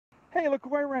Hey, look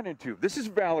who I ran into. This is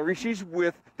Valerie. She's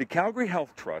with the Calgary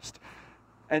Health Trust,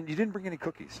 and you didn't bring any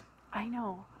cookies. I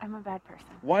know. I'm a bad person.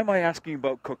 Why am I asking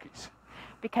about cookies?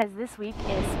 Because this week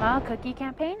is Smile Cookie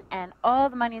Campaign, and all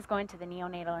the money is going to the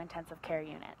neonatal intensive care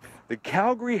units. The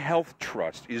Calgary Health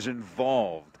Trust is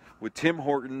involved with Tim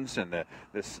Hortons and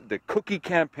the cookie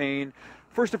campaign.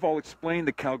 First of all, explain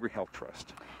the Calgary Health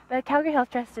Trust. The Calgary Health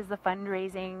Trust is the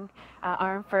fundraising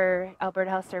arm for Alberta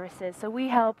Health Services. So we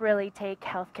help really take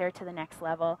healthcare to the next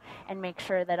level and make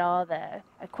sure that all the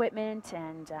equipment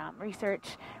and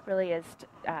research really is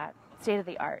state of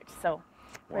the art. So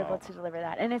we're able to deliver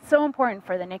that. And it's so important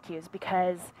for the NICUs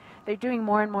because they're doing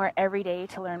more and more every day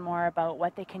to learn more about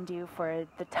what they can do for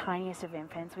the tiniest of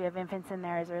infants. We have infants in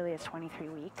there as early as 23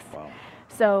 weeks. Wow.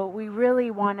 So we really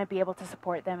want to be able to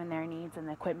support them in their needs and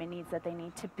the equipment needs that they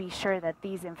need to be sure that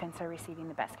these infants are receiving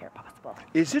the best care possible.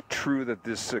 Is it true that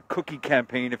this cookie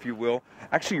campaign, if you will,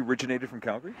 actually originated from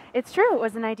Calgary? It's true. It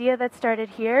was an idea that started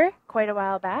here quite a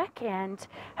while back and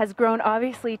has grown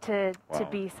obviously to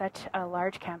be such a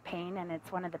large campaign, and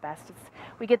it's one of the best.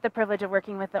 We get the privilege of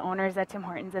working with the owners at Tim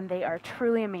Hortons, and they are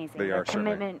truly amazing. Their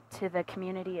commitment to the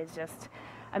community is just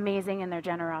amazing, and their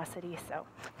generosity. So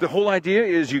the whole idea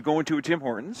is you go into a Tim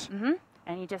Hortons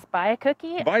and you just buy a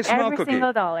cookie. Buy a small every cookie.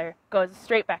 single dollar goes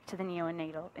straight back to the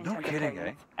neonatal intensive care kidding,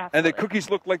 units. eh? Absolutely. And the cookies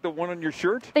look like the one on your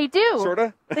shirt? They do.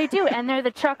 Sorta? They do, and they're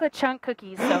the chocolate chunk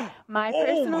cookies. So my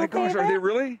personal Oh my gosh, favorite, are they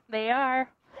really? They are.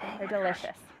 They're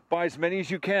delicious. Buy as many as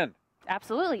you can.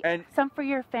 Absolutely. And some for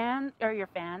your fans and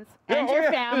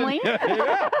your family.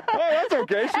 Yeah. Oh, that's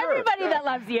okay, sure. Everybody that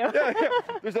loves you. Yeah.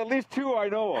 There's at least two I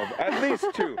know of. At least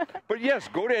two. But yes,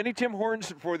 go to any Tim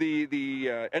Hortons for the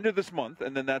end of this month,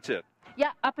 and then that's it.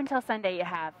 Yeah, up until Sunday you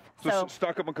have. So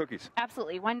stock up on cookies.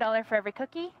 Absolutely. $1 for every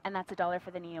cookie, and that's $1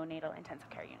 for the neonatal intensive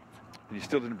care units. And you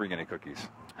still didn't bring any cookies.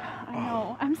 I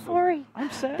know. I'm sorry. I'm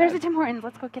sad. There's a Tim Hortons.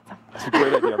 Let's go get some. That's a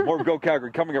great idea. More Go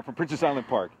Calgary coming up from Princess Island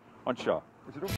Park on Shaw.